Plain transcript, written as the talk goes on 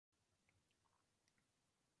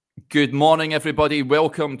Good morning, everybody.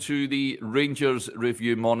 Welcome to the Rangers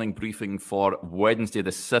Review morning briefing for Wednesday,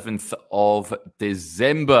 the 7th of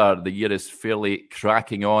December. The year is fairly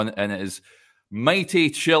cracking on, and it is mighty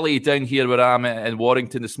chilly down here where I am in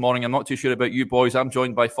Warrington this morning. I'm not too sure about you boys. I'm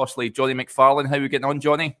joined by, firstly, Johnny McFarlane. How are we getting on,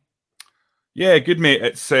 Johnny? Yeah, good, mate.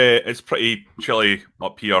 It's pretty chilly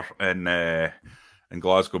up here in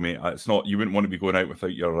Glasgow, mate. It's not. You wouldn't want to be going out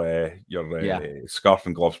without your scarf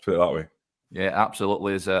and gloves. Put it that way. Yeah,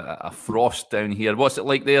 absolutely. There's a frost down here. What's it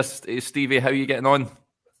like there, Stevie? How are you getting on?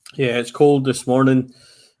 Yeah, it's cold this morning.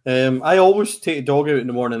 I always take a dog out in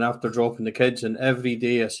the morning after dropping the kids, and every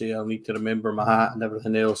day I say I'll need to remember my hat and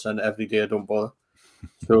everything else, and every day I don't bother.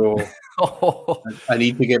 So I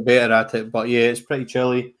need to get better at it. But yeah, it's pretty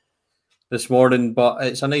chilly this morning, but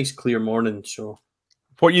it's a nice clear morning. So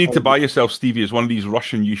what you need to buy yourself, Stevie, is one of these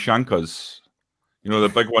Russian Yushankas. You know, the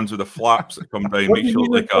big ones with the flaps that come down. Makes you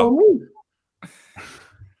look like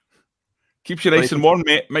keeps you nice and warm,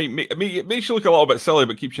 mate. It makes you look a little bit silly,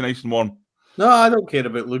 but keeps you nice and warm. No, I don't care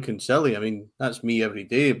about looking silly. I mean, that's me every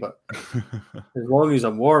day, but as long as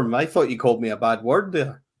I'm warm. I thought you called me a bad word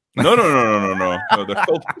there. No. They're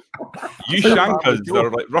called Yushankas. They're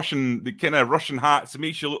like Russian, the kind of Russian hats. It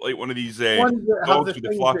makes you look like one of these dogs with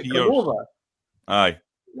the flappy ears. Aye.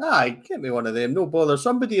 Get me one of them. No bother.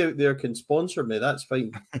 Somebody out there can sponsor me. That's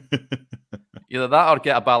fine. Either that or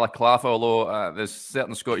get a balaclava, although there's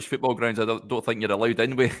certain Scottish football grounds I don't think you're allowed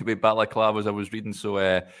in with balaclavas, I was reading. So,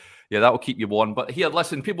 yeah, that will keep you warm. But here,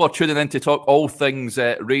 listen, people are tuning in to talk all things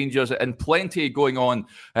Rangers, and plenty going on,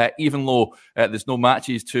 even though there's no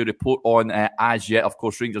matches to report on as yet. Of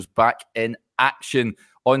course, Rangers back in action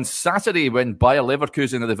on Saturday when Bayer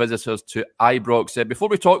Leverkusen are the visitors to Ibrox. Before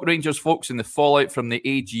we talk Rangers, folks, and the fallout from the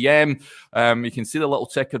AGM, you can see the little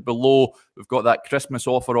ticker below. We've got that Christmas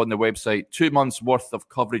offer on the website. 2 months worth of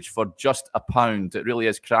coverage for just £1. It really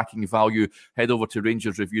is cracking value. Head over to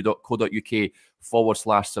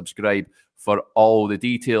rangersreview.co.uk/subscribe for all the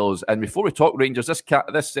details. And before we talk Rangers, this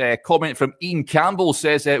comment from Ian Campbell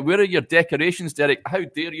says, where are your decorations, Derek? How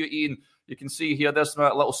dare you, Ian? You can see here, there's my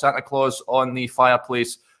little Santa Claus on the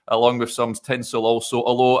fireplace, along with some tinsel also.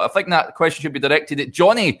 Although I think that question should be directed at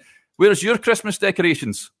Johnny. Where's your Christmas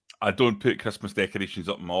decorations? I don't put Christmas decorations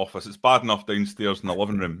up in my office. It's bad enough downstairs in the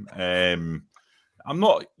living room. I'm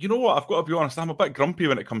not, you know what, I've got to be honest, I'm a bit grumpy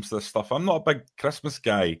when it comes to this stuff. I'm not a big Christmas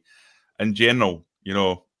guy in general. You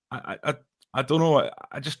know, I don't know.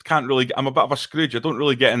 I just can't really, I'm a bit of a Scrooge. I don't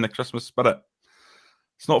really get in the Christmas spirit.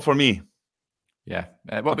 It's not for me. Yeah.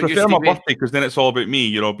 I prefer my birthday because then it's all about me,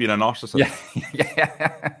 you know, being a narcissist.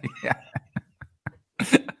 Yeah.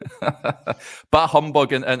 But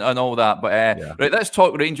humbug and all that. But right, let's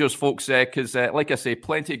talk Rangers, folks, because like I say,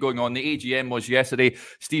 plenty going on. The AGM was yesterday.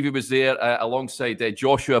 Stevie was there alongside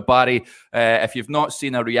Joshua Barry. If you've not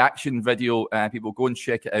seen a reaction video, people go and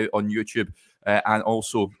check it out on YouTube and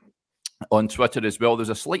also on Twitter as well. There's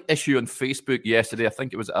a slight issue on Facebook yesterday. I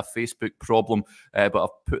think it was a Facebook problem, but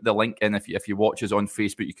I've put the link in. If you watch us on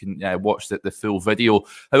Facebook, you can watch the full video.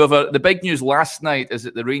 However, the big news last night is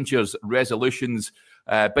that the Rangers resolutions,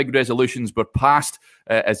 big resolutions, were passed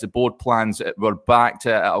as the board plans were backed.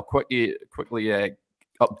 I'll quickly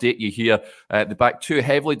update you here. The back two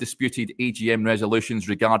heavily disputed AGM resolutions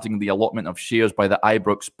regarding the allotment of shares by the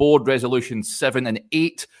Ibrox board. Resolutions 7 and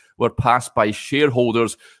 8 were passed by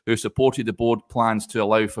shareholders who supported the board plans to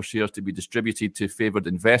allow for shares to be distributed to favoured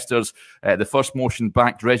investors. The first motion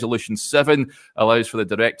backed Resolution 7 allows for the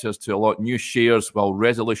directors to allot new shares, while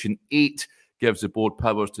Resolution 8 gives the board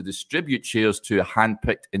powers to distribute shares to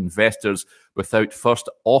hand-picked investors without first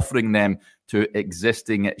offering them to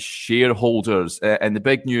existing shareholders. And the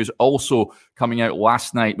big news also coming out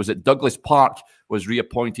last night was that Douglas Park was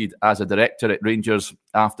reappointed as a director at Rangers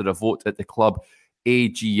after a vote at the club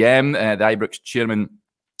AGM. The Ibrox chairman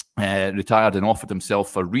retired and offered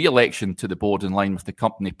himself for re-election to the board in line with the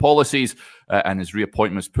company policies, and his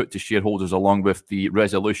reappointment was put to shareholders along with the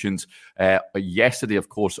resolutions yesterday, of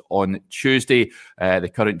course, on Tuesday.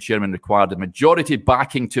 The current chairman required a majority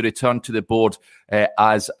backing to return to the board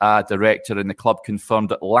as a director, and the club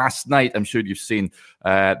confirmed it last night. I'm sure you've seen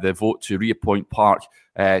the vote to reappoint Park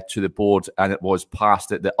to the board, and it was passed.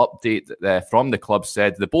 The update from the club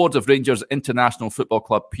said the board of Rangers International Football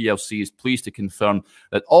Club PLC is pleased to confirm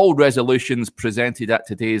that all resolutions presented at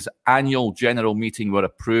today's annual general meeting were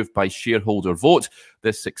approved by shareholder vote.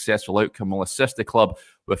 This successful outcome will assist the club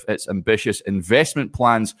with its ambitious investment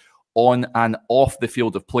plans on and off the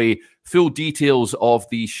field of play. Full details of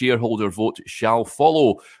the shareholder vote shall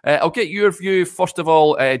follow. I'll get your view first of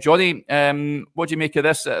all, Johnny. What do you make of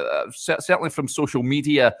this? Certainly from social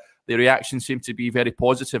media, the reaction seemed to be very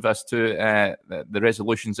positive as to the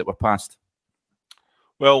resolutions that were passed.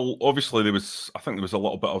 Well, obviously I think there was a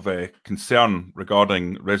little bit of a concern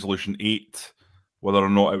regarding Resolution 8, whether or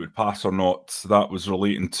not it would pass or not. That was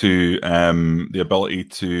relating to the ability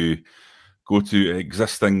to go to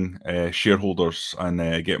existing shareholders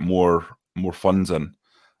and get more funds in.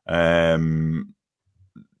 I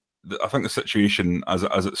think the situation as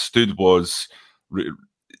it stood was,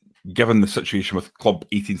 given the situation with Club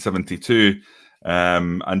 1872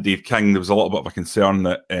 and Dave King, there was a little bit of a concern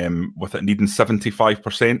that with it needing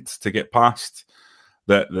 75% to get passed,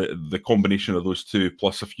 that the combination of those two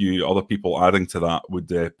plus a few other people adding to that would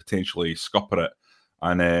potentially scupper it,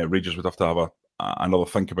 and Rangers would have to have another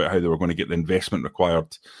think about how they were going to get the investment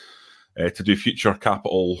required to do future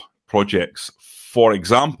capital projects. For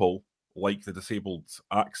example, like the disabled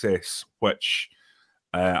access, which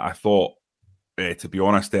I thought, to be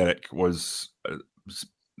honest, Eric, was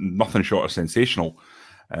nothing short of sensational.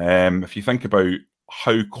 If you think about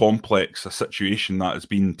how complex a situation that has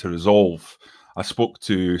been to resolve, I spoke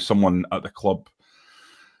to someone at the club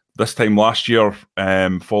this time last year,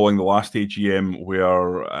 following the last AGM,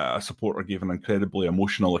 where a supporter gave an incredibly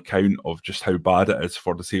emotional account of just how bad it is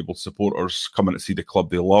for disabled supporters coming to see the club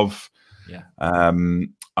they love. Yeah.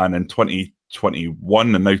 And in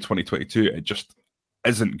 2021 and now 2022, it just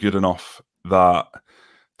isn't good enough that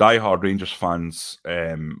diehard Rangers fans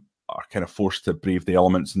are kind of forced to brave the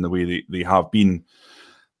elements in the way they have been.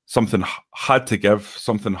 Something had to give,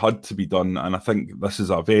 something had to be done, and I think this is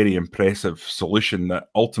a very impressive solution that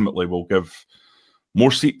ultimately will give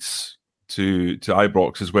more seats to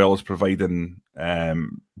Ibrox, as well as providing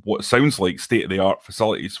what sounds like state-of-the-art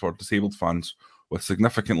facilities for disabled fans with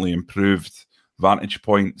significantly improved vantage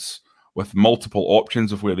points, with multiple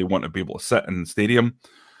options of where they want to be able to sit in the stadium.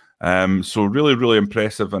 So really, really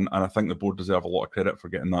impressive, and I think the board deserve a lot of credit for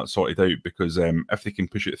getting that sorted out, because if they can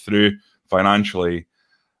push it through financially,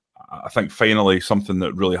 I think finally something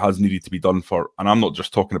that really has needed to be done for, and I'm not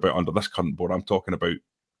just talking about under this current board, I'm talking about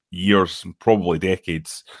years, probably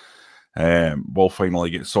decades, will finally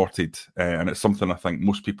get sorted. And it's something I think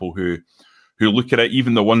most people who look at it,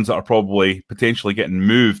 even the ones that are probably potentially getting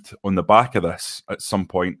moved on the back of this at some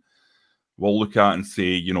point, will look at and say,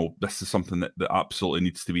 you know, this is something that absolutely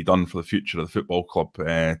needs to be done for the future of the football club,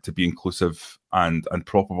 to be inclusive and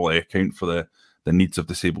properly account for the needs of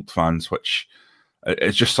disabled fans, which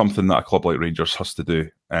it's just something that a club like Rangers has to do.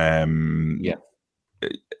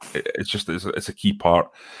 It's a key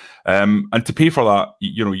part, and to pay for that,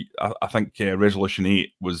 you know, I think Resolution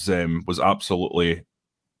 8 was absolutely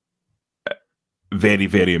very,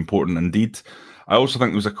 very important indeed. I also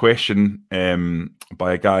think there was a question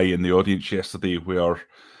by a guy in the audience yesterday where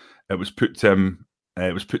it was put to him,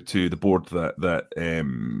 it was put to the board that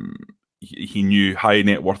he knew high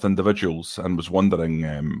net worth individuals and was wondering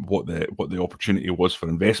what the opportunity was for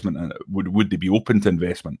investment, and would they be open to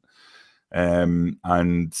investment? And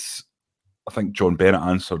I think John Bennett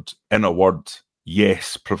answered in a word,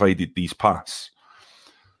 yes, provided these pass.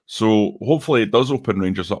 So hopefully it does open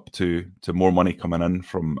Rangers up to more money coming in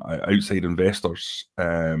from outside investors,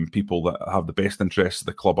 people that have the best interests of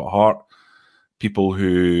the club at heart, people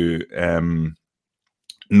who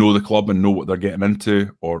know the club and know what they're getting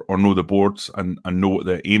into, or know the boards and know what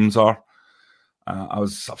the aims are.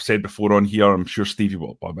 As I've said before on here, I'm sure Stevie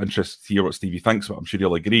will. I'm interested to hear what Stevie thinks, but I'm sure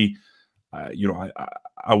he'll agree. You know,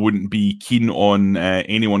 I wouldn't be keen on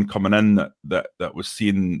anyone coming in that was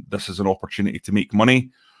seeing this as an opportunity to make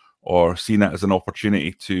money, or seeing it as an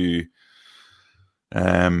opportunity to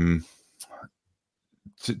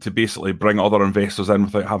basically bring other investors in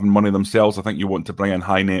without having money themselves. I think you want to bring in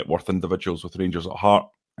high net worth individuals with Rangers at heart.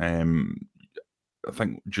 I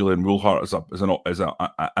think Julian Woolhart is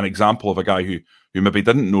an example of a guy who maybe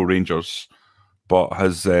didn't know Rangers, but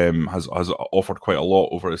has offered quite a lot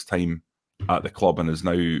over his time at the club, and is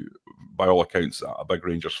now, by all accounts, a big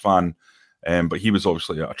Rangers fan. But he was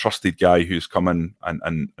obviously a trusted guy who's come in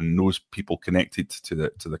and knows people connected to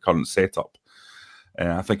the current setup.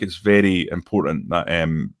 I think it's very important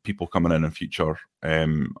that people coming in future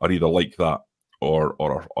are either like that or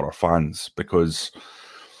are fans, because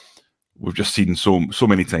we've just seen so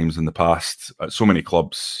many times in the past at so many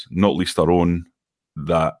clubs, not least our own,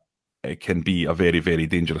 that it can be a very, very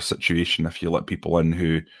dangerous situation if you let people in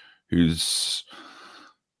whose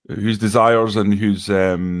desires and whose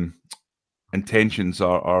intentions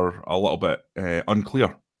are a little bit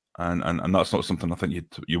unclear, and that's not something I think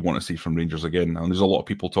you want to see from Rangers again. And there's a lot of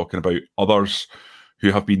people talking about others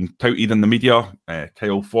who have been touted in the media.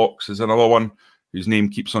 Kyle Fox is another one whose name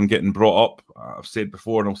keeps on getting brought up. I've said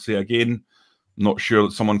before and I'll say again, Not sure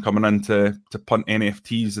that someone coming in to punt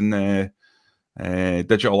NFTs and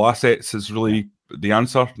digital assets is really the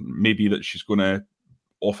answer. Maybe that she's going to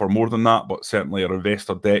offer more than that, but certainly her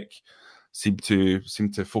investor deck seemed to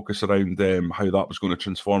focus around how that was going to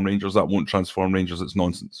transform Rangers. That won't transform Rangers. It's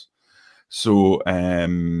nonsense. So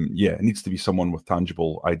yeah, it needs to be someone with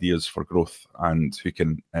tangible ideas for growth and who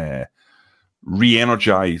can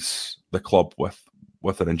re-energize the club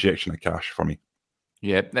with an injection of cash for me.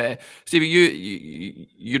 Yeah, Stevie,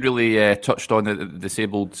 you really touched on the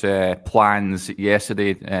disabled plans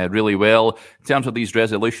yesterday really well in terms of these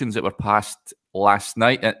resolutions that were passed last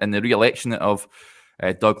night and the re-election of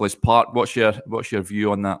Douglas Park. What's your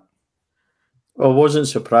view on that? Well, I wasn't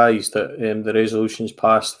surprised that the resolutions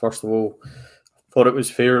passed. First of all, thought it was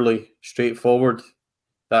fairly straightforward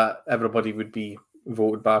that everybody would be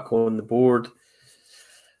voted back on the board.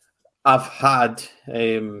 I've had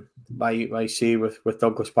my say with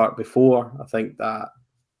Douglas Park before. I think that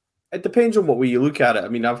it depends on what way you look at it. I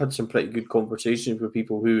mean, I've had some pretty good conversations with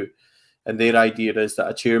people who, and their idea is that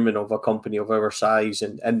a chairman of a company of our size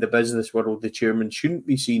and in the business world, the chairman shouldn't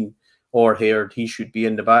be seen or heard. He should be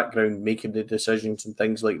in the background making the decisions and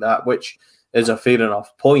things like that, which is a fair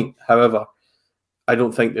enough point. However, I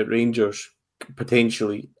don't think that Rangers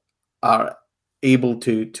potentially are able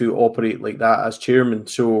to operate like that as chairman.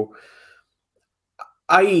 So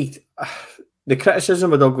the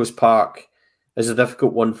criticism of Douglas Park is a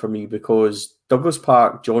difficult one for me because Douglas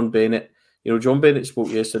Park, John Bennett spoke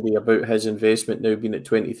yesterday about his investment now being at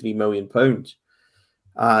 £23 million.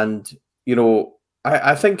 And,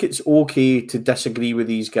 I think it's okay to disagree with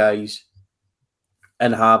these guys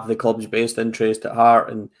and have the club's best interest at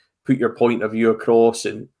heart and put your point of view across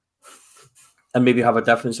and maybe have a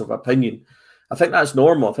difference of opinion. I think that's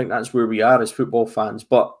normal. I think that's where we are as football fans.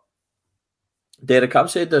 But Derek,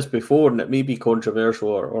 I've said this before, and it may be controversial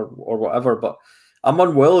or whatever, but I'm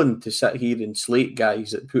unwilling to sit here and slate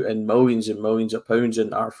guys that put in millions and millions of pounds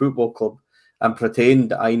in our football club and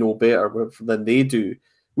pretend that I know better than they do.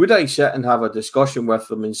 Would I sit and have a discussion with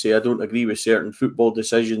them and say, I don't agree with certain football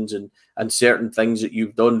decisions and certain things that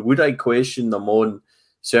you've done? Would I question them on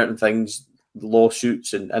certain things,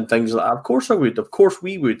 lawsuits and things like that? Of course I would. Of course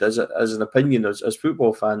we would as an opinion as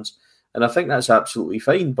football fans. And I think that's absolutely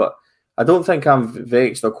fine. But I don't think I'm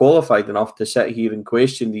vexed or qualified enough to sit here and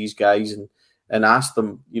question these guys and ask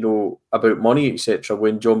them, about money, etc.,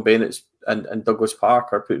 when John Bennett and Douglas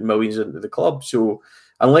Park are putting millions into the club. So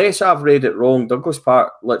unless I've read it wrong, Douglas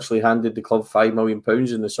Park literally handed the club £5 million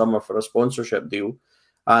in the summer for a sponsorship deal.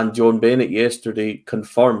 And John Bennett yesterday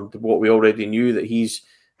confirmed what we already knew, that he's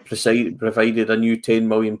provided a new £10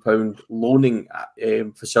 million loaning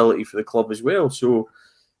facility for the club as well. So,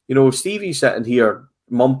 Stevie's sitting here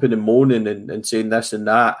mumping and moaning and saying this and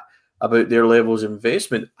that about their levels of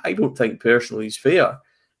investment. I don't think personally is fair.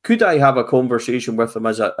 Could I have a conversation with them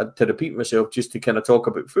to repeat myself, just to kind of talk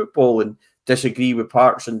about football and disagree with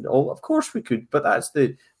parts and all? Of course we could, but that's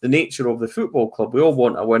the nature of the football club. We all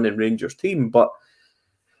want a winning Rangers team, but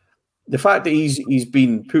the fact that he's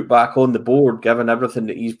been put back on the board, given everything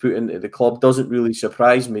that he's put into the club, doesn't really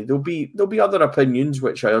surprise me. There'll be other opinions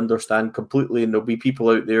which I understand completely, and there'll be people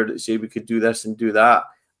out there that say we could do this and do that.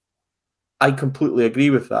 I completely agree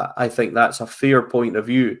with that. I think that's a fair point of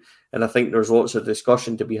view, and I think there's lots of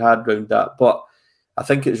discussion to be had around that. But I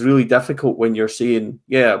think it's really difficult when you're saying,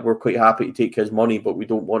 yeah, we're quite happy to take his money, but we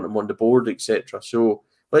don't want him on the board, etc. So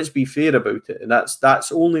let's be fair about it. And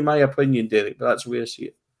that's only my opinion, Derek, but that's the way I see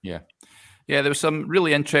it. Yeah, there were some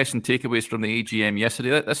really interesting takeaways from the AGM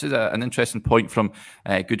yesterday. This is an interesting point from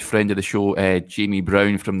a good friend of the show, Jamie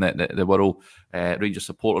Brown from the World Rangers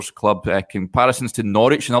Supporters Club. Comparisons to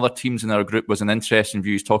Norwich and other teams in our group was an interesting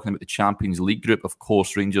view. He's talking about the Champions League group. Of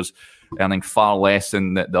course, Rangers earning far less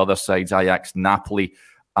than the other sides, Ajax, Napoli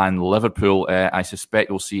and Liverpool. I suspect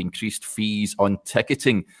we'll see increased fees on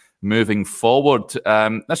ticketing moving forward.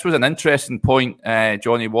 This was an interesting point,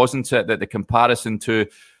 Johnny, wasn't it? That the comparison to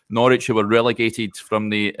Norwich, who were relegated from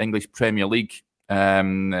the English Premier League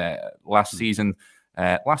last season.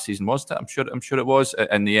 Last season, wasn't it? I'm sure it was.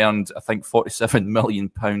 And they earned, I think, £47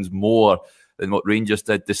 million more than what Rangers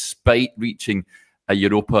did, despite reaching a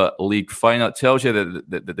Europa League final. It tells you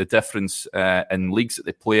the difference in leagues that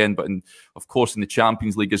they play in, but of course in the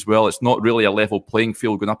Champions League as well. It's not really a level playing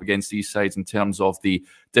field going up against these sides in terms of the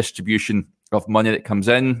distribution of money that comes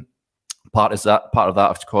in. Part of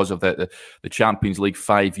that is because of the Champions League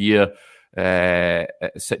 5-year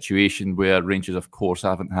situation where Rangers, of course,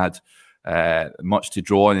 haven't had much to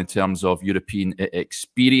draw on in terms of European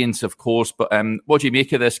experience, of course. But what do you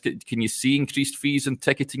make of this? Can you see increased fees and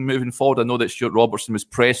ticketing moving forward? I know that Stuart Robertson was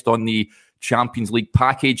pressed on the Champions League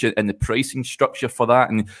package and the pricing structure for that.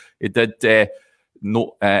 And it did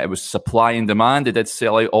it was supply and demand. It did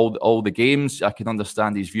sell out all the games. I can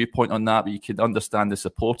understand his viewpoint on that, but you could understand the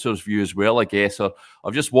supporters' view as well, I guess. Or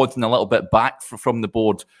of just wanting a little bit back from the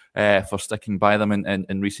board for sticking by them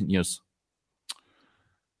in recent years.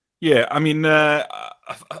 Yeah, I mean, I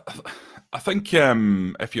think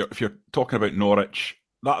if you're talking about Norwich,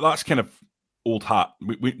 that's kind of old hat.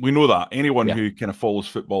 We know that. Anyone who kind of follows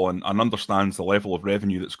football and understands the level of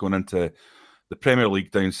revenue that's going into the Premier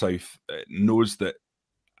League down south knows that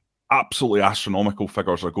absolutely astronomical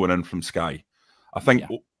figures are going in from Sky. I think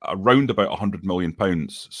around about £100 million.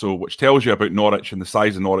 So, which tells you about Norwich and the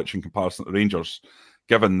size of Norwich in comparison to Rangers,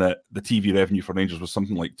 given that the TV revenue for Rangers was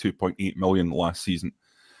something like 2.8 million last season.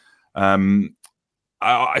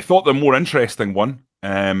 I thought the more interesting one,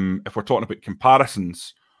 if we're talking about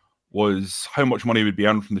comparisons, was how much money would be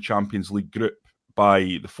earned from the Champions League group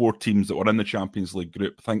by the 4 teams that were in the Champions League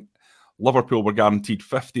group. I think Liverpool were guaranteed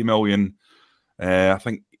 50 million. I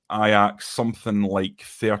think Ajax something like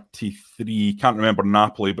 33. Can't remember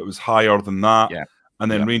Napoli, but it was higher than that. Yeah.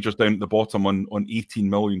 And then Rangers down at the bottom on £18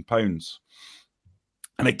 million.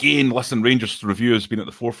 And again, listen, Rangers Review has been at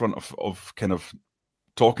the forefront of kind of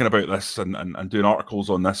talking about this and doing articles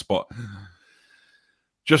on this, but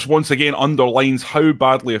just once again underlines how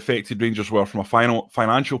badly affected Rangers were from a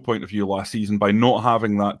financial point of view last season by not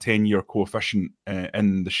having that 10-year coefficient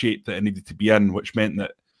in the shape that it needed to be in, which meant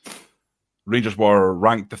that Rangers were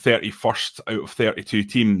ranked the 31st out of 32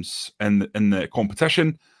 teams in the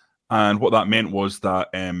competition. And what that meant was that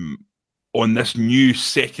on this new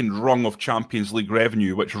second rung of Champions League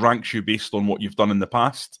revenue, which ranks you based on what you've done in the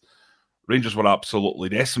past, Rangers were absolutely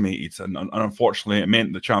decimated. And unfortunately, it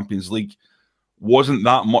meant the Champions League wasn't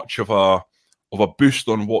that much of a boost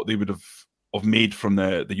on what they would have made from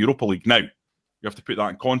the Europa League. Now, you have to put that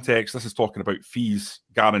in context. This is talking about fees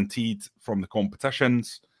guaranteed from the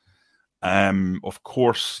competitions. Of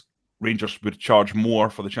course, Rangers would charge more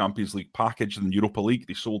for the Champions League package than the Europa League.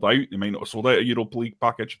 They sold out. They might not have sold out a Europa League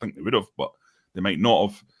package. I think they would have, but they might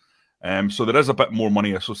not have. So there is a bit more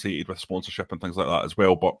money associated with sponsorship and things like that as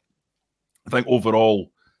well. But I think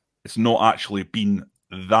overall, it's not actually been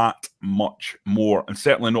that much more, and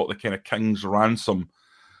certainly not the kind of king's ransom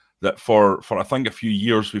that for I think a few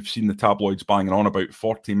years we've seen the tabloids banging on about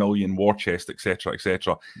 40 million war chest, etc.,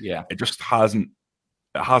 etc. Yeah, it just hasn't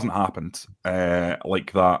happened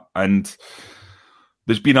like that. And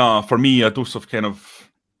there's been for me a dose of kind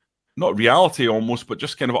of not reality almost, but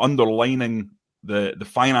just kind of underlining the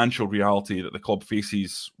financial reality that the club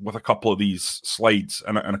faces with a couple of these slides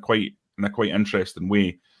in a quite interesting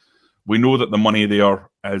way. We know that the money there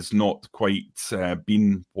has not quite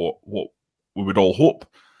been what we would all hope.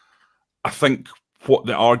 I think what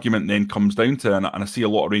the argument then comes down to, and I see a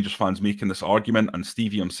lot of Rangers fans making this argument, and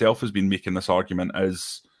Stevie himself has been making this argument,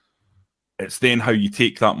 is it's then how you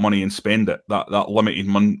take that money and spend it, that limited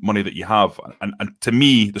money that you have. And to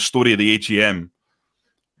me, the story of the AGM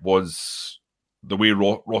was the way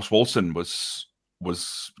Ross Wilson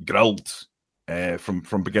was grilled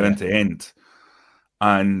from beginning to end.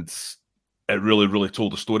 And it really, really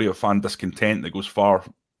told a story of fan discontent that goes far,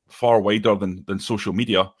 far wider than social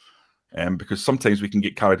media, because sometimes we can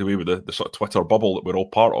get carried away with the sort of Twitter bubble that we're all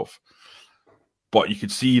part of. But you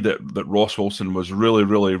could see that Ross Wilson was really,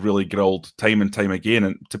 really, really grilled time and time again.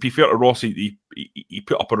 And to be fair to Ross, he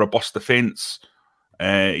put up a robust defence.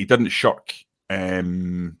 He didn't shirk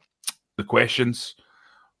the questions.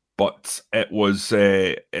 But it was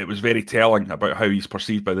very telling about how he's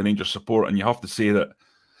perceived by the Rangers support, and you have to say that,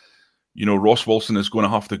 you know, Ross Wilson is going to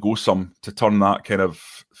have to go some to turn that kind of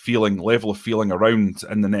level of feeling around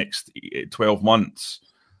in the next 12 months.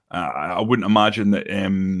 I wouldn't imagine that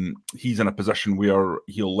he's in a position where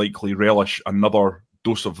he'll likely relish another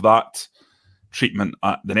dose of that treatment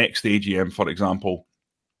at the next AGM, for example.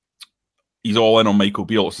 He's all in on Michael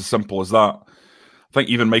Beale. It's as simple as that. I think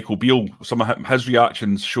even Michael Beale, some of his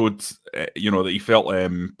reactions showed, that he felt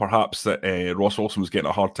perhaps that Ross Wilson was getting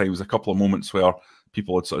a hard time. There was a couple of moments where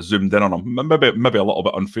people had sort of zoomed in on him, maybe a little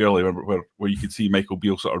bit unfairly, where you could see Michael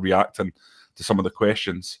Beale sort of reacting to some of the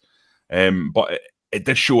questions. But it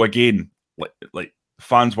did show again, like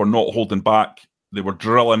fans were not holding back. They were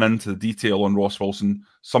drilling into the detail on Ross Wilson.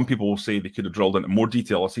 Some people will say they could have drilled into more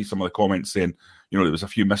detail. I see some of the comments saying, there was a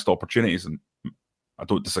few missed opportunities, and I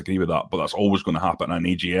don't disagree with that, but that's always going to happen at an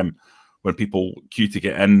AGM when people queue to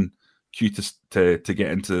get in, queue to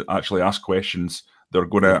get into actually ask questions. They're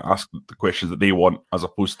going to ask the questions that they want as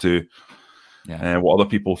opposed to what other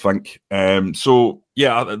people think. So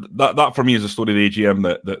yeah, that for me is a story of the AGM,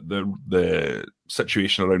 that the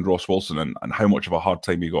situation around Ross Wilson and how much of a hard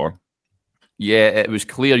time he got on. Yeah, it was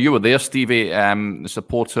clear. You were there, Stevie. The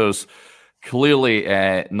supporters clearly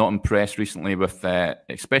not impressed recently with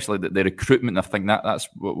especially the recruitment. I think that's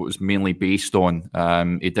what was mainly based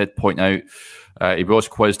on. He did point out, he was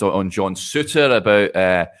quizzed on John Souttar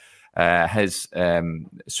about his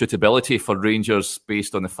suitability for Rangers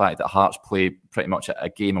based on the fact that Hearts play pretty much a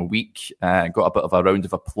game a week. Got a bit of a round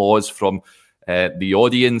of applause from the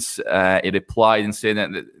audience. He replied and saying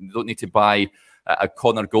that they don't need to buy a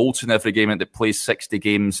Connor Goldson every game and that plays 60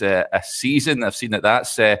 games a season. I've seen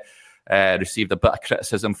that's received a bit of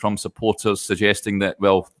criticism from supporters suggesting that,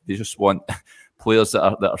 well, they just want players that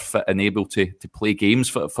are fit and able to play games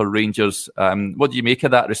for Rangers. What do you make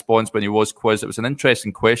of that response when he was quizzed? It was an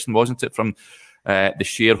interesting question, wasn't it, from the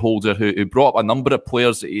shareholder who brought up a number of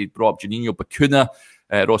players. He brought up Juninho Bacuna.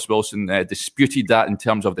 Ross Wilson disputed that in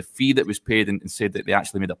terms of the fee that was paid and said that they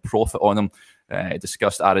actually made a profit on him. He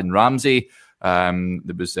discussed Aaron Ramsey.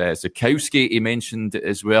 There was Zukowski he mentioned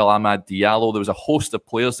as well, Amad Diallo. There was a host of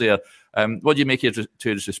players there. What do you make to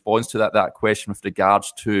his response to that question with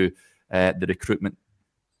regards to the recruitment?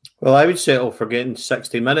 Well, I would settle for getting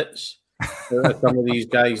 60 minutes. Some of these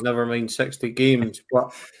guys, never mind 60 games.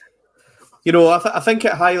 But, you know, I think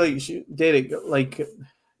it highlights, Derek, like,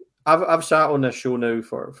 I've sat on this show now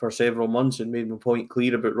for several months and made my point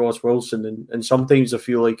clear about Ross Wilson. And sometimes I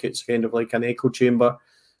feel like it's kind of like an echo chamber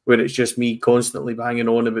where it's just me constantly banging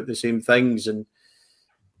on about the same things. And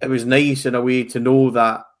it was nice in a way to know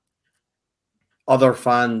that other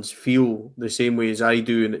fans feel the same way as I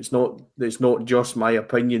do, and it's not just my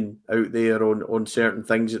opinion out there on certain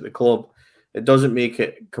things at the club. It doesn't make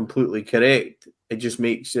it completely correct. It just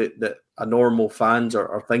makes it that a normal fans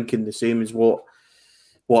are thinking the same as what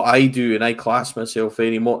I do, and I class myself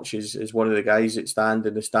very much as one of the guys that stand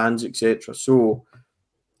in the stands, etc. So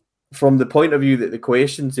from the point of view that the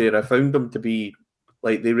questions there, I found them to be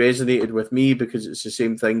like they resonated with me because it's the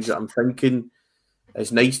same things that I'm thinking.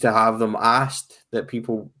 It's nice to have them asked, that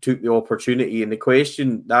people took the opportunity. And that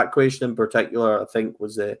question in particular, I think,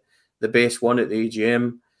 was the best one at the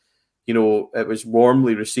AGM. You know, it was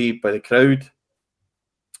warmly received by the crowd,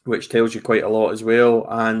 which tells you quite a lot as well.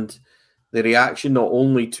 And the reaction not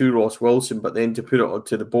only to Ross Wilson, but then to put it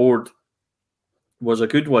onto the board was a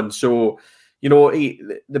good one. So, you know,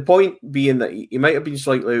 the point being that he might have been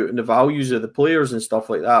slightly out in the values of the players and stuff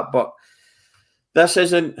like that, but this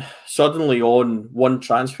isn't suddenly on one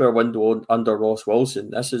transfer window under Ross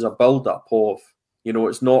Wilson. This is a build-up of, you know,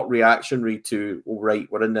 it's not reactionary to, oh, right,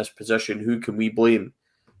 we're in this position, who can we blame?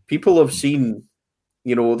 People have seen,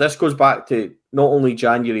 you know, this goes back to not only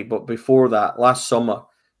January, but before that, last summer,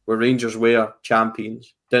 where Rangers were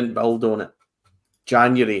champions, didn't build on it.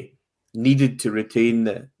 January, needed to retain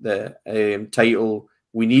the title.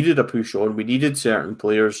 We needed a push on. We needed certain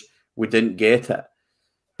players. We didn't get it.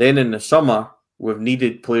 Then in the summer, we've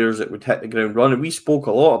needed players that would hit the ground running. We spoke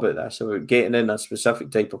a lot about this, about getting in a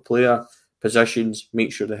specific type of player, positions,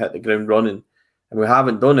 make sure they hit the ground running. And we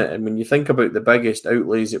haven't done it. And when you think about the biggest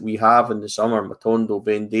outlays that we have in the summer, Matondo,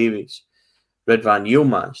 Ben Davies, Ridvan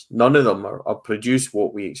Yilmaz, none of them are produced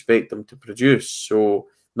what we expect them to produce. So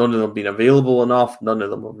none of them have been available enough. None of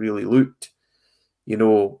them have really looked, you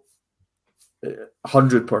know,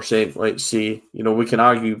 100%, let's say. You know, we can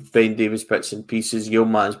argue Ben Davies bits and pieces,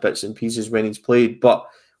 Yilmaz bits and pieces when he's played, but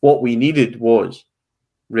what we needed was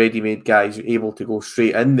ready-made guys able to go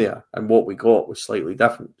straight in there, and what we got was slightly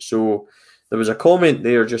different. So there was a comment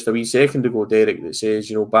there just a wee second ago, Derek, that says,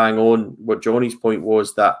 you know, bang on what Johnny's point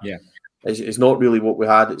was, that it's not really what we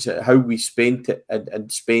had, it's how we spent it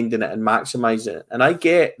and spending it and maximising it. And I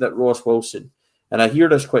get that Ross Wilson, and I hear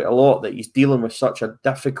this quite a lot, that he's dealing with such a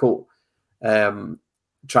difficult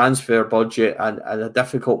transfer budget and a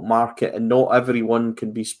difficult market, and not everyone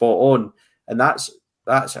can be spot on, and that's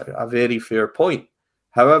a very fair point.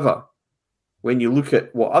 However, when you look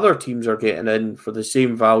at what other teams are getting in for the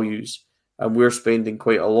same values, and we're spending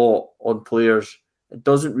quite a lot on players, it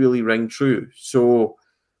doesn't really ring true. So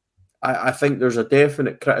I think there's a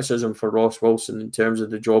definite criticism for Ross Wilson in terms of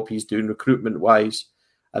the job he's doing recruitment wise,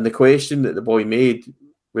 and the question that the boy made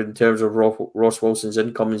in terms of Ross Wilson's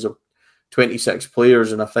incomings of 26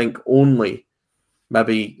 players, and I think only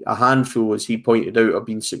maybe a handful, as he pointed out, have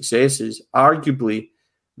been successes. Arguably,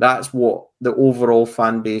 that's what the overall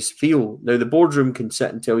fan base feel. Now, the boardroom can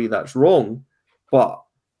sit and tell you that's wrong, but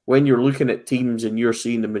when you're looking at teams and you're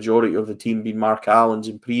seeing the majority of the team being Mark Allen's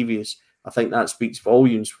and previous, I think that speaks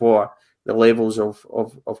volumes for the levels of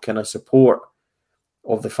kind of support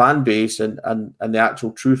of the fan base and the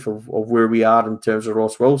actual truth of where we are in terms of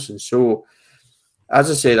Ross Wilson. So, as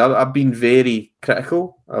I said, I've been very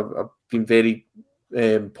critical. I've been very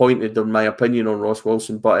pointed on my opinion on Ross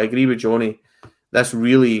Wilson, but I agree with Johnny. this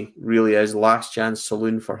really, really is last chance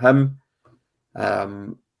saloon for him.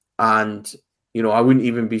 And, you know, I wouldn't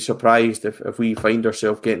even be surprised if we find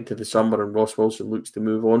ourselves getting to the summer and Ross Wilson looks to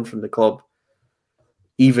move on from the club,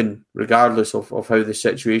 even regardless of how the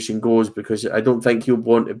situation goes, because I don't think he'll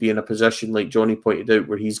want to be in a position, like Johnny pointed out,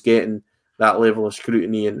 where he's getting that level of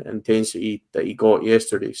scrutiny and intensity that he got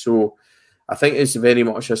yesterday. So I think it's very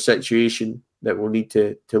much a situation that we'll need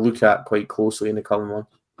to look at quite closely in the coming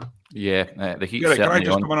months. Yeah, the heat. Can I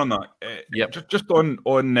just come in on that? Just on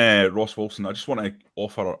Ross Wilson, I just want to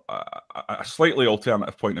offer a slightly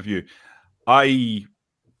alternative point of view. I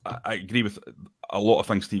agree with a lot of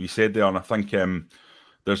things Stevie said there, and I think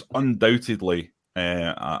there's undoubtedly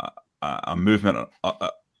a movement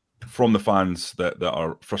from the fans that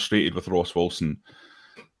are frustrated with Ross Wilson.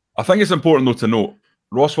 I think it's important, though, to note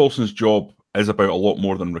Ross Wilson's job is about a lot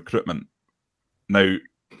more than recruitment. Now,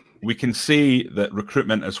 we can say that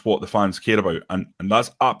recruitment is what the fans care about, and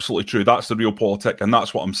that's absolutely true. That's the real politic, and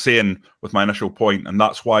that's what I'm saying with my initial point, and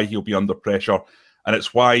that's why he'll be under pressure, and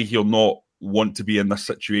it's why he'll not want to be in this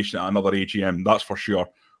situation at another AGM, that's for sure,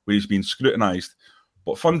 where he's being scrutinised.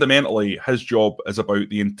 But fundamentally, his job is about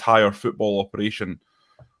the entire football operation.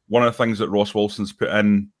 One of the things that Ross Wilson's put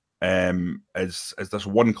in is this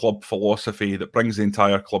one club philosophy that brings the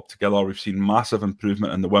entire club together. We've seen massive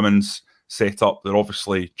improvement in the women's set up. They're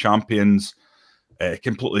obviously champions,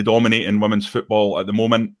 completely dominating women's football at the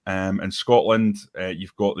moment. In Scotland,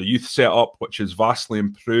 you've got the youth setup, which is vastly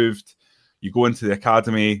improved. You go into the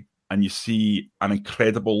academy and you see an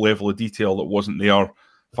incredible level of detail that wasn't there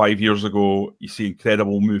 5 years ago. You see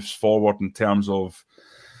incredible moves forward in terms of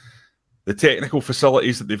the technical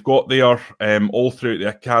facilities that they've got there, all throughout the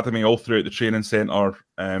academy, all throughout the training centre.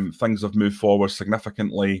 Things have moved forward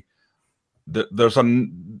significantly. There's a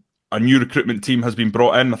new recruitment team has been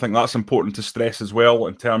brought in. I think that's important to stress as well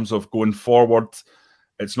in terms of going forward.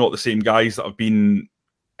 It's not the same guys that have been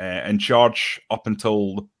in charge up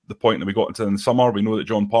until the point that we got into in the summer. We know that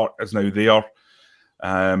John Park is now there,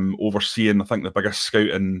 overseeing, I think, the biggest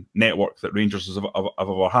scouting network that Rangers have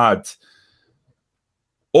ever had.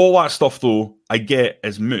 All that stuff, though, I get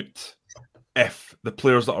is moot if the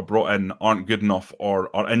players that are brought in aren't good enough or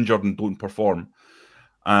are injured and don't perform.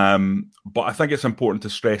 But I think it's important to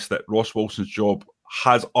stress that Ross Wilson's job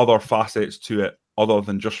has other facets to it other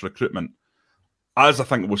than just recruitment. As I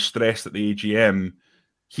think was stressed at the AGM,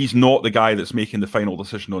 he's not the guy that's making the final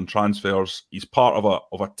decision on transfers. He's part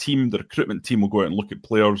of a team. The recruitment team will go out and look at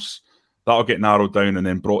players. That'll get narrowed down and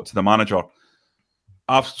then brought to the manager.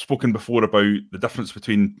 I've spoken before about the difference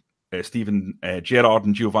between Steven Gerrard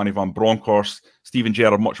and Giovanni van Bronckhorst. Steven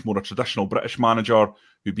Gerrard, much more a traditional British manager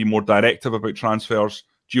who'd be more directive about transfers.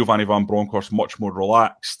 Giovanni van Bronckhorst, much more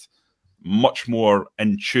relaxed, much more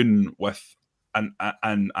in tune with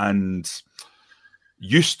and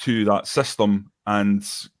used to that system, and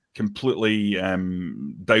completely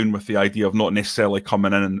down with the idea of not necessarily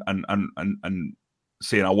coming in and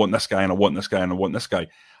saying, I want this guy and I want this guy and I want this guy.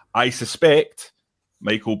 I suspect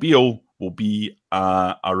Michael Beale will be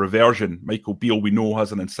a reversion. Michael Beale, we know,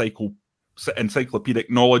 has an encyclopedic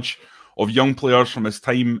knowledge of young players from his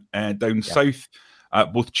time down south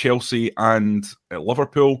at both Chelsea and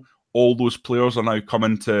Liverpool. All those players are now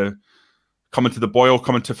coming to the boil,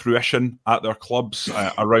 coming to fruition at their clubs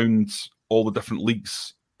around all the different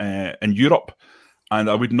leagues in Europe. And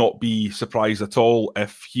I would not be surprised at all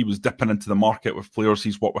if he was dipping into the market with players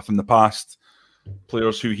he's worked with in the past,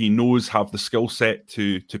 players who he knows have the skill set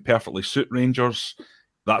to perfectly suit Rangers.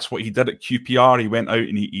 That's what he did at QPR. He went out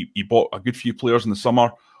and he bought a good few players in the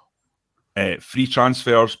summer, free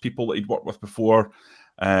transfers, people that he'd worked with before.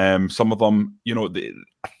 Some of them,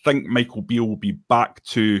 I think Michael Beale will be back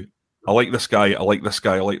to, I like this guy, I like this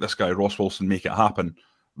guy, I like this guy, Ross Wilson, make it happen,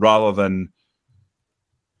 rather than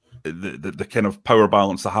the kind of power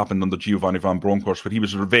balance that happened under Giovanni van Bronckhorst, where he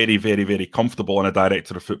was very, very, very comfortable in a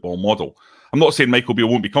director of football model. I'm not saying Michael Beale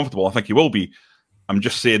won't be comfortable. I think he will be. I'm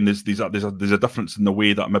just saying there's a difference in the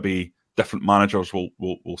way that maybe different managers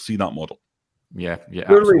will see that model. Yeah.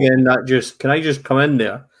 Surely then can I just come in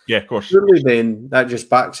there? Yeah, of course. Surely then that just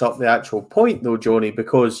backs up the actual point, though, Johnny,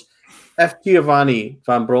 because if Giovanni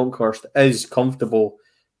van Bronckhorst is comfortable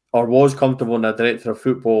or was comfortable in a director of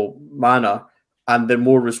football manner, and then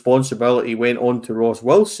more responsibility went on to Ross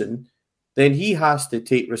Wilson, then he has to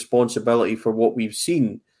take responsibility for what we've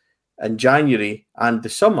seen in January and the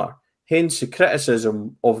summer, hence the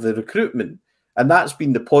criticism of the recruitment. And that's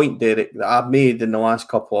been the point, Derek, that I've made in the last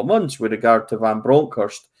couple of months with regard to Van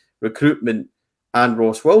Bronckhorst, recruitment and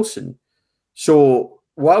Ross Wilson. So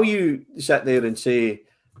while you sit there and say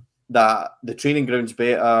that the training ground's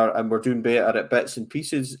better and we're doing better at bits and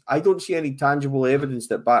pieces. I don't see any tangible evidence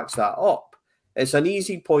that backs that up. It's an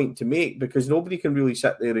easy point to make because nobody can really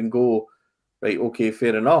sit there and go, right, okay,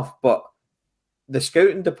 fair enough. But the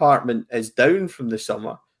scouting department is down from the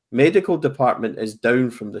summer. Medical department is down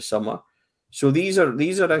from the summer. So these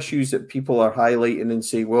are issues that people are highlighting and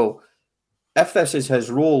say, well, if this is his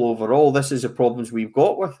role overall, this is the problems we've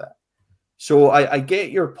got with it. So I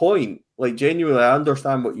get your point. Like, genuinely, I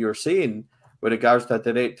understand what you're saying with regards to a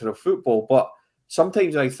director of football, but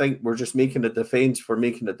sometimes I think we're just making a defence for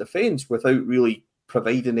making a defence without really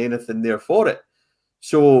providing anything there for it.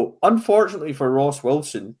 So, unfortunately for Ross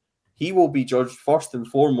Wilson, he will be judged first and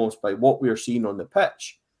foremost by what we're seeing on the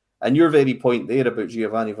pitch. And your very point there about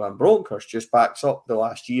Giovanni Van Bronckhorst just backs up the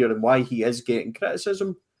last year and why he is getting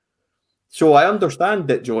criticism. So I understand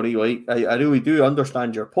that, Johnny. Like, I really do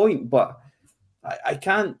understand your point, but I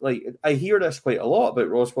can't, like, I hear this quite a lot about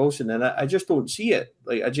Ross Wilson, and I just don't see it.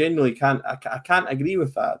 Like, I genuinely can't, I can't agree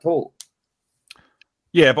with that at all.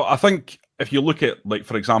 Yeah, but I think if you look at, like,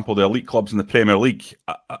 for example, the elite clubs in the Premier League,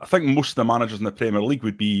 I think most of the managers in the Premier League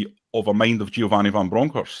would be of a mind of Giovanni Van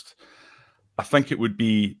Bronckhorst. I think it would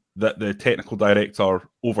be that the technical director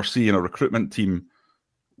overseeing a recruitment team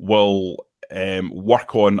will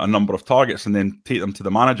work on a number of targets and then take them to the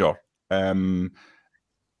manager.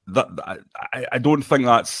 I don't think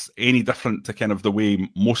that's any different to kind of the way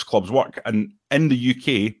most clubs work. And in the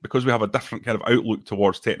UK, because we have a different kind of outlook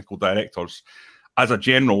towards technical directors, as a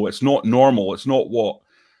general, it's not normal. It's not what,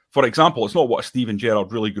 for example, it's not what Steven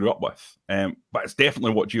Gerrard really grew up with, but it's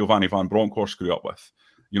definitely what Giovanni Van Bronckhorst grew up with.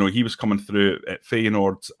 You know, he was coming through at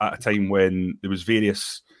Feyenoord at a time when there was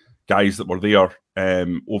various guys that were there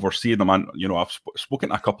overseeing them. And, you know, I've spoken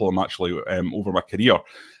to a couple of them actually over my career.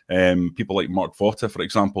 People like Mark Votta, for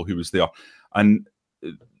example, who was there. And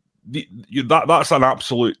that's an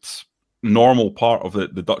absolute normal part of the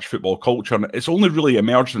Dutch football culture. And it's only really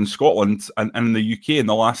emerged in Scotland and in the UK in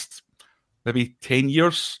the last maybe 10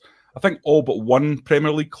 years. I think all but one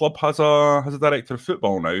Premier League club has a director of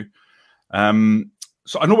football now.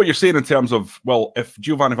 So I know what you're saying in terms of, well, if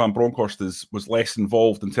Giovanni Van Bronckhorst was less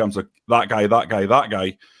involved in terms of that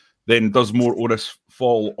guy, then does more onus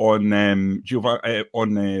fall on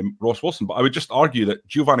Ross Wilson? But I would just argue that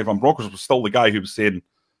Giovanni Van Bronckhorst was still the guy who was saying,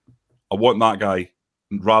 I want that guy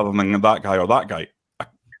rather than that guy or that guy.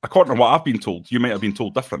 According to what I've been told, you might have been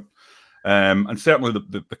told different. And certainly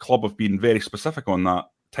the club have been very specific on that.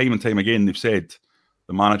 Time and time again, they've said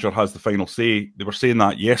the manager has the final say. They were saying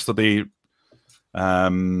that yesterday.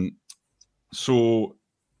 So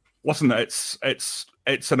listen, it's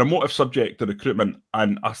an emotive subject, the recruitment,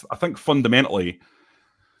 and I think fundamentally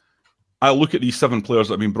I look at these 7 players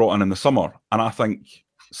that have been brought in the summer, and I think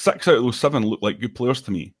 6 out of those 7 look like good players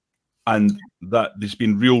to me, and that there's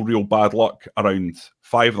been real bad luck around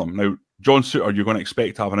 5 of them. Now, John Souttar, you're going to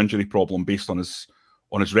expect to have an injury problem based on his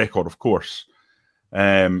record, of course,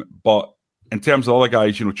 but in terms of other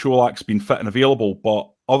guys, you know, Cholak's been fit and available,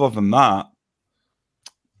 but other than that,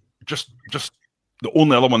 just the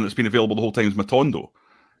only other one that's been available the whole time is Matondo.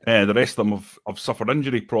 The rest of them have suffered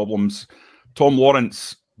injury problems. Tom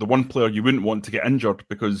Lawrence, the one player you wouldn't want to get injured,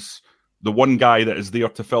 because the one guy that is there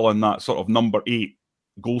to fill in that sort of number 8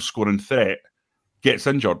 goal-scoring threat gets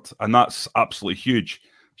injured, and that's absolutely huge.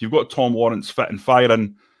 If you've got Tom Lawrence fit and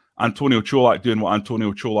firing, Antonio Cholak doing what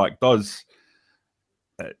Antonio Cholak does,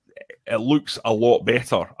 it looks a lot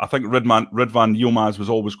better. I think Ridvan Yilmaz was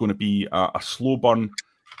always going to be a slow burn.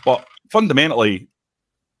 But fundamentally,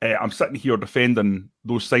 I'm sitting here defending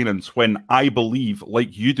those signings when I believe,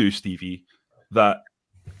 like you do, Stevie, that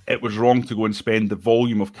it was wrong to go and spend the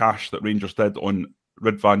volume of cash that Rangers did on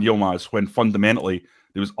Ridvan Yilmaz when fundamentally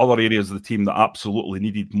there was other areas of the team that absolutely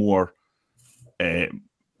needed more, an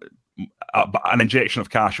injection of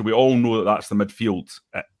cash. And we all know that that's the midfield.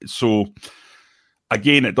 So,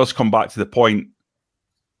 again, it does come back to the point,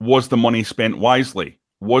 was the money spent wisely?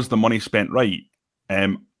 Was the money spent right?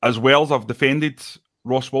 As well as I've defended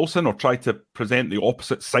Ross Wilson or tried to present the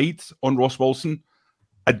opposite side on Ross Wilson,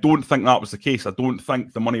 I don't think that was the case. I don't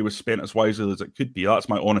think the money was spent as wisely as it could be. That's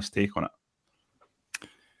my honest take on it.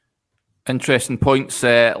 Interesting points,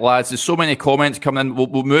 lads. There's so many comments coming in.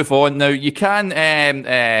 We'll move on now. You can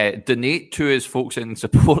donate to us, folks, and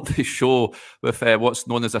support the show with what's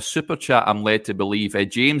known as a super chat, I'm led to believe.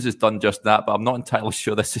 James has done just that, but I'm not entirely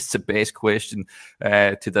sure this is the best question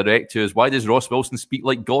to direct to us. Why does Ross Wilson speak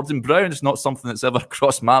like Gordon Brown? It's not something that's ever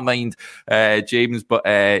crossed my mind, James, but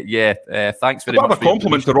thanks very much. A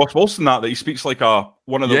compliment to Ross Wilson that he speaks like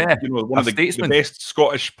one of the best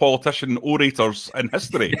Scottish politician orators in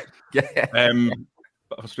history. Yeah.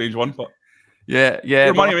 Bit of a strange one, but Yeah.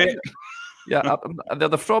 Your money, mate. Yeah,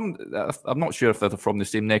 they're from. I'm not sure if they're from the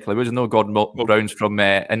same neck of the woods. I know Gordon Brown's from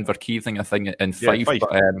Inverkeithing, I think, in Fife. Yeah, Fife.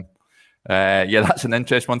 But, that's an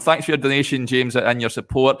interesting one. Thanks for your donation, James, and your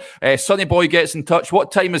support. Sonny Boy gets in touch.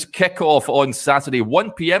 What time is kickoff on Saturday?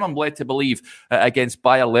 1 p.m. I'm led to believe against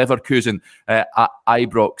Bayer Leverkusen at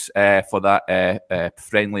Ibrox for that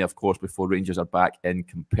friendly, of course, before Rangers are back in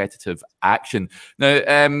competitive action.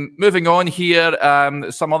 Now, moving on here,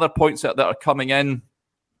 some other points that are coming in.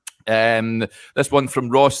 This one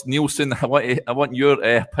from Ross Nielsen. I want your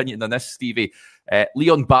opinion on this, Stevie.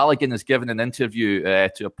 Leon Balogun has given an interview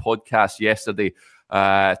to a podcast yesterday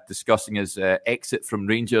discussing his exit from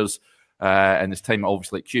Rangers and his time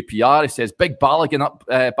obviously at QPR. He says, big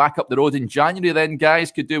Balogun back up the road in January then,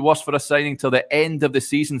 guys. Could do worse for a signing till the end of the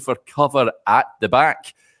season for cover at the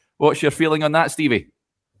back. What's your feeling on that, Stevie?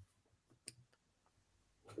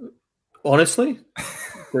 Honestly?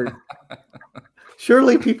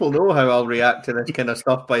 Surely people know how I'll react to this kind of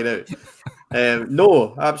stuff by now.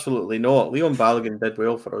 No, absolutely not. Leon Balogun did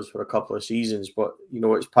well for us for a couple of seasons, but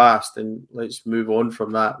it's past, and let's move on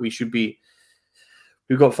from that. We've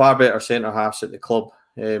got far better centre halves at the club,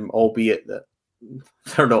 albeit that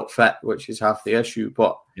they're not fit, which is half the issue.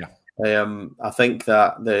 But I think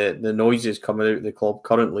that the noises coming out of the club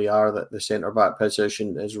currently are that the centre back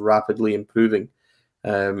position is rapidly improving,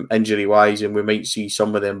 injury wise, and we might see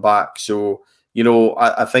some of them back. So.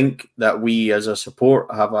 I think that we as a support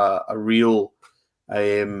have a real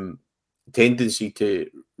tendency to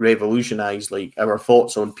revolutionise our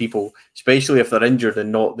thoughts on people, especially if they're injured and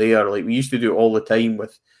not there. Like we used to do all the time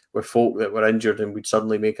with folk that were injured, and we'd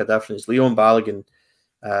suddenly make a difference. Leon Balogun,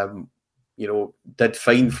 did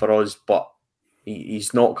fine for us, but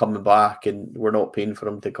he's not coming back, and we're not paying for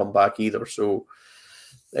him to come back either. So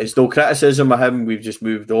there's no criticism of him. We've just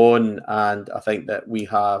moved on, and I think that we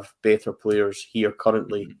have better players here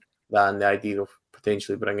currently than the idea of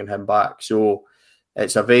potentially bringing him back. So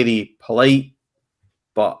it's a very polite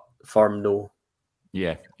but firm no.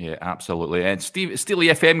 Yeah, absolutely. And Steely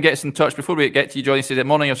FM gets in touch. Before we get to you, Johnny, says that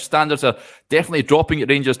morning your standards are definitely dropping at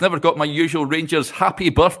Rangers. Never got my usual Rangers happy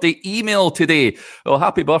birthday email today. Well,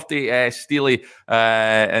 happy birthday, Steely.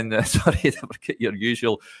 Sorry, never get your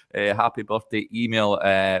usual happy birthday email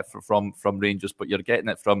from Rangers, but you're getting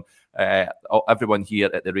it from everyone here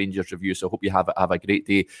at the Rangers Review. So I hope you have a great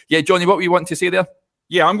day. Yeah, Johnny, what were you wanting to say there?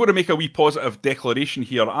 Yeah, I'm going to make a wee positive declaration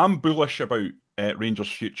here. I'm bullish about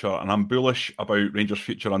Rangers' future, and I'm bullish about Rangers'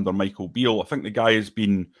 future under Michael Beale. I think the guy has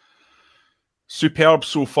been superb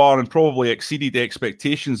so far and probably exceeded the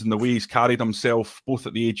expectations in the way he's carried himself, both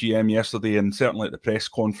at the AGM yesterday and certainly at the press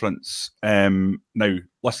conference. Now,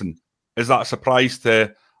 listen, is that a surprise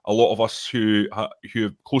to a lot of us who are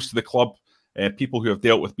close to the club, people who have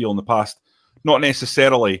dealt with Beale in the past? Not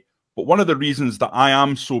necessarily, but one of the reasons that I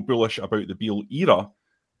am so bullish about the Beale era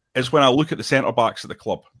is when I look at the centre-backs at the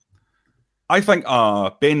club. I think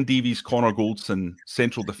Ben Davies, Connor Goldson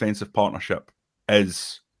central defensive partnership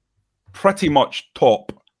is pretty much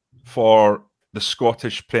top for the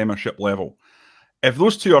Scottish Premiership level. If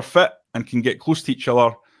those two are fit and can get close to each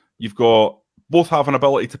other, you've got both have an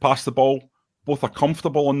ability to pass the ball, both are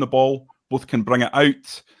comfortable on the ball, both can bring it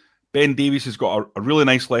out. Ben Davies has got a really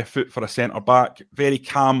nice left foot for a centre-back, very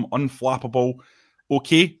calm, unflappable.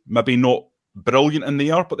 Okay, maybe not brilliant in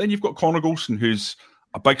the air, but then you've got Connor Goldson, who's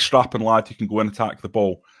a big strapping lad who can go and attack the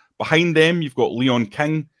ball. Behind them, you've got Leon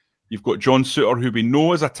King, you've got John Souttar, who we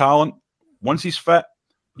know is a talent. Once he's fit,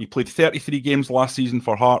 he played 33 games last season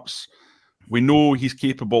for Hearts. We know he's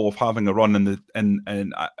capable of having a run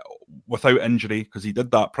without injury, because he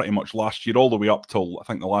did that pretty much last year, all the way up till I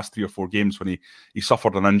think the last 3 or 4 games when he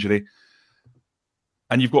suffered an injury.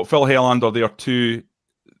 And you've got Phil Helander there too.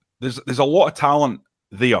 There's a lot of talent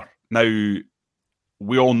there. Now,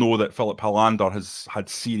 we all know that Philip Helander has had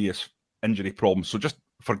serious injury problems, so just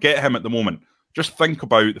forget him at the moment. Just think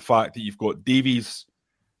about the fact that you've got Davies,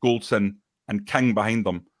 Goldson, and King behind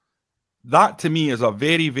them. That, to me, is a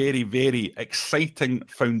very, very, very exciting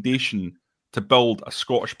foundation to build a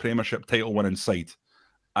Scottish Premiership title-winning side.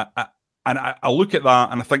 I look at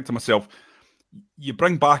that and I think to myself, you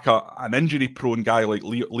bring back an injury-prone guy like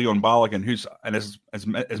Leon Balogun, who's in his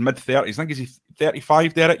mid-30s. I think he's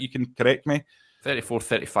 35, Derek, you can correct me. 34,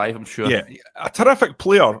 35, I'm sure. Yeah, a terrific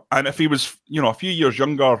player. And if he was, a few years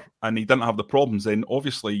younger and he didn't have the problems, then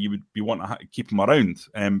obviously you would be wanting to keep him around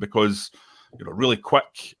because, really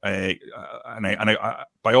quick. And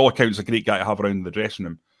by all accounts, a great guy to have around in the dressing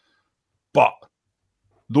room. But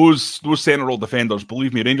those central defenders,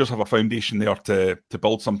 believe me, Rangers have a foundation there to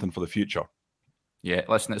build something for the future. Yeah,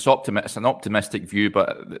 listen, it's an optimistic view,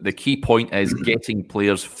 but the key point is getting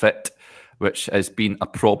players fit which has been a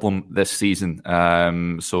problem this season.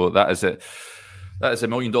 So that is it. That is $1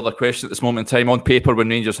 million question at this moment in time. On paper, when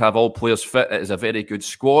Rangers have all players fit, it is a very good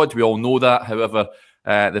squad. We all know that. However,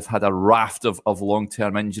 they've had a raft of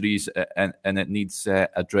long-term injuries, and it needs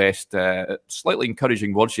addressed. Slightly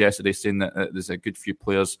encouraging words yesterday, saying that there's a good few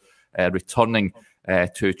players returning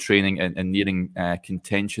to training and nearing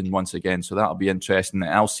contention once again. So that'll be interesting.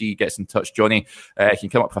 LC gets in touch. Johnny, can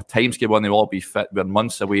come up with a timescale when they'll all be fit. We're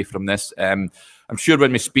months away from this. I'm sure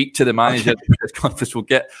when we speak to the manager,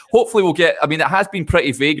 hopefully we'll get, I mean, it has been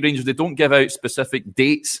pretty vague, Rangers. They don't give out specific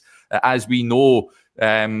dates, as we know.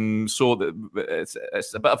 So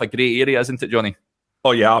it's a bit of a grey area, isn't it, Johnny?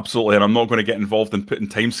 Oh, yeah, absolutely. And I'm not going to get involved in putting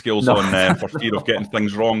timescales on for fear of getting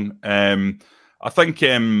things wrong. I think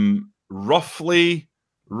roughly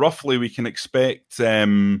we can expect...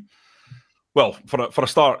 Well, for a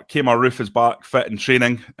start, Kemar Roof is back fit in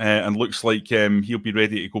training and looks like he'll be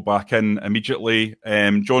ready to go back in immediately.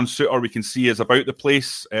 John Souttar, we can see, is about the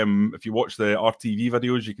place. If you watch the RTV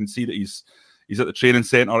videos, you can see that he's at the training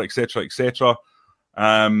centre, etc., etc.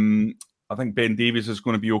 I think Ben Davies is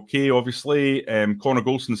going to be okay, obviously. Connor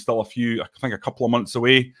Goldson's still a couple of months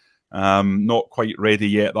away. Not quite ready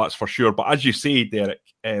yet, that's for sure. But as you say, Derek,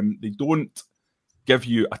 they don't give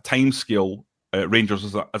you a timescale.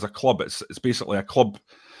 Rangers as a club, it's basically a club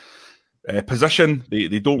position. They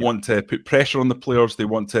don't want to put pressure on the players. They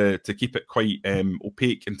want to keep it quite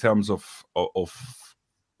opaque in terms of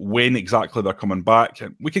when exactly they're coming back.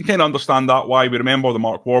 We can kind of understand that, why. We remember the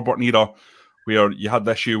Mark Warburton era, where you had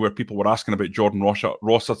the issue where people were asking about Jordan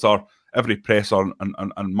Rossiter every presser,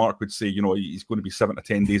 and Mark would say, you know, he's going to be 7 to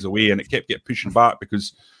 10 days away, and it kept getting pushing back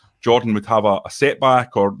because Jordan would have a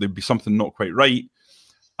setback or there'd be something not quite right.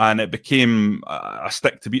 And it became a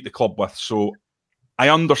stick to beat the club with. So I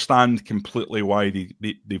understand completely why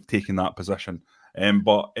they've taken that position.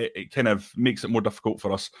 But it kind of makes it more difficult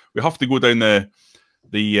for us. We have to go down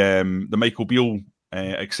the Michael Beale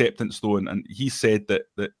acceptance, though, and he said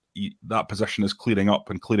that position is clearing up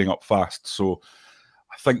and clearing up fast. So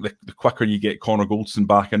I think the quicker you get Connor Goldson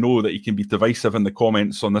back, I know that he can be divisive in the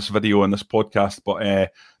comments on this video and this podcast, but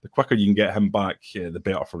the quicker you can get him back, the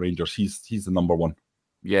better for Rangers. He's the number one.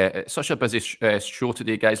 Yeah, it's such a busy show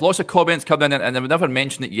today, guys. Lots of comments coming in, and I never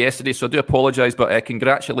mentioned it yesterday, so I do apologise, but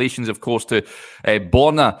congratulations, of course, to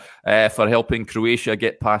Borna for helping Croatia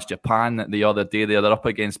get past Japan the other day. They're up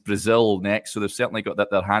against Brazil next, so they've certainly got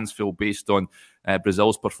their hands full based on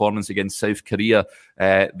Brazil's performance against South Korea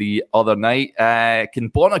the other night.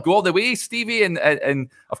 Can Borna go all the way, Stevie?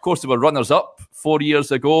 And of course, they were runners-up 4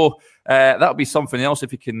 years ago. That'll be something else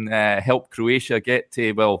if you can help Croatia get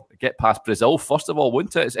past Brazil, first of all,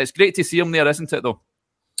 wouldn't it? It's great to see them there, isn't it, though?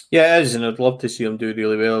 Yeah, it is, and I'd love to see them do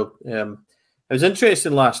really well. It was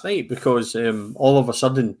interesting last night because all of a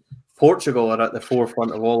sudden, Portugal are at the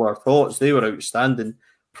forefront of all our thoughts. They were outstanding.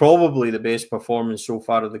 Probably the best performance so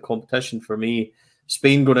far of the competition for me.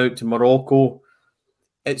 Spain going out to Morocco.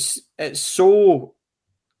 It's so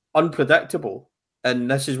unpredictable. And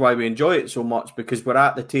this is why we enjoy it so much, because we're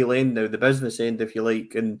at the tail end now, the business end, if you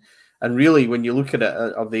like. And really, when you look at it,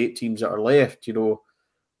 of the 8 teams that are left, you know,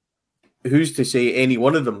 who's to say any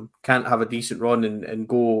one of them can't have a decent run and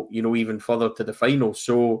go, you know, even further to the final.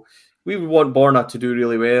 So we would want Borna to do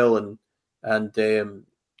really well and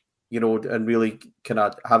you know, and really kind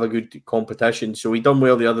of have a good competition. So he done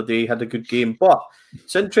well the other day, had a good game. But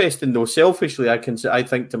it's interesting, though. Selfishly, I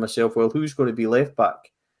think to myself, well, who's going to be left back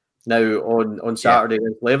now on Saturday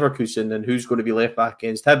against Leverkusen, and who's going to be left back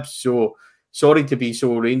against Hibs? So sorry to be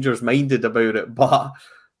so Rangers minded about it, but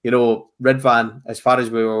you know, Ridvan, as far as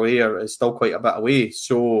we were aware, is still quite a bit away.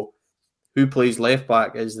 So who plays left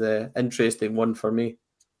back is the interesting one for me.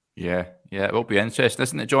 Yeah, it will be interesting,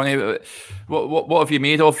 isn't it, Johnny? What have you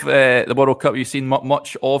made of the World Cup? Have you seen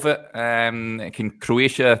much of it? Can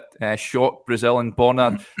Croatia shock Brazil and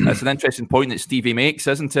Borna? That's an interesting point that Stevie makes,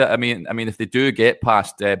 isn't it? I mean, if they do get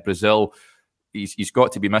past Brazil, he's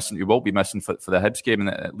got to be missing. He will be missing for the Hibs game, and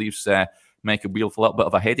it leaves Michael Beale with a little bit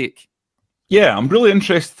of a headache. Yeah, I'm really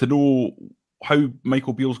interested to know how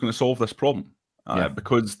Michael Beale's going to solve this problem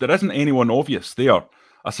because there isn't anyone obvious there.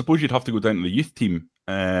 I suppose you'd have to go down to the youth team.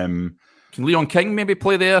 Can Leon King maybe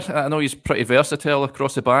play there? I know he's pretty versatile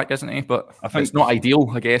across the back, isn't he? But I think it's not ideal,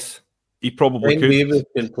 I guess. He probably could. Davis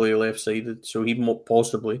can play left-sided, so he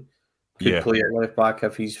possibly could play at left back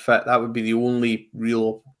if he's fit. That would be the only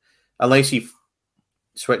real, unless he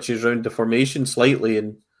switches around the formation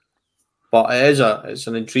slightly. But it's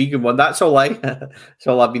an intriguing one. That's all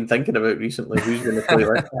I've been thinking about recently. Who's going to play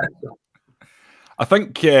left back? So. I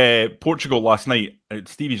think Portugal last night,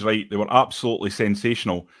 Stevie's right, they were absolutely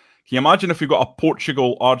sensational. Can you imagine if we got a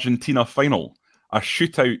Portugal-Argentina final, a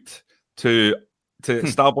shootout to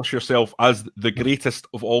establish yourself as the greatest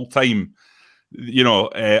of all time? You know,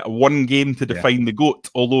 one game to define the GOAT,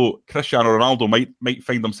 although Cristiano Ronaldo might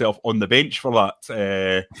find himself on the bench for that.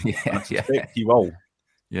 I suspect he will.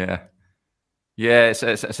 Yeah,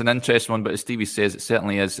 it's an interesting one, but as Stevie says, it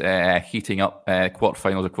certainly is heating up.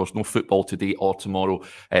 Quarterfinals, of course, no football today or tomorrow.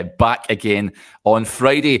 Back again on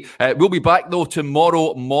Friday. We'll be back, though,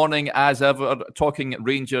 tomorrow morning, as ever, talking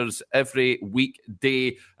Rangers every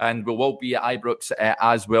weekday, and we will be at Ibrox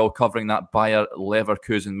as well, covering that Bayer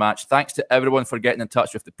Leverkusen match. Thanks to everyone for getting in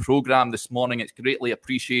touch with the programme this morning. It's greatly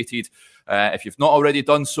appreciated. If you've not already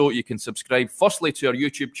done so, you can subscribe firstly to our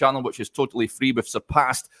YouTube channel, which is totally free. We've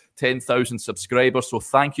surpassed 10,000 subscribers, so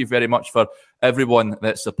thank you very much for everyone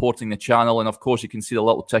that's supporting the channel. And of course, you can see the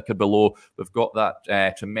little ticker below. We've got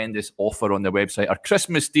that tremendous offer on the website, our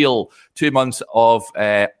Christmas deal, 2 months of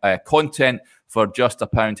content for just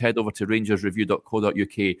 £1. Head over to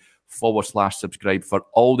rangersreview.co.uk/subscribe for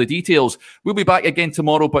all the details. We'll be back again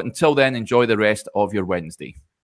tomorrow, but until then, enjoy the rest of your Wednesday.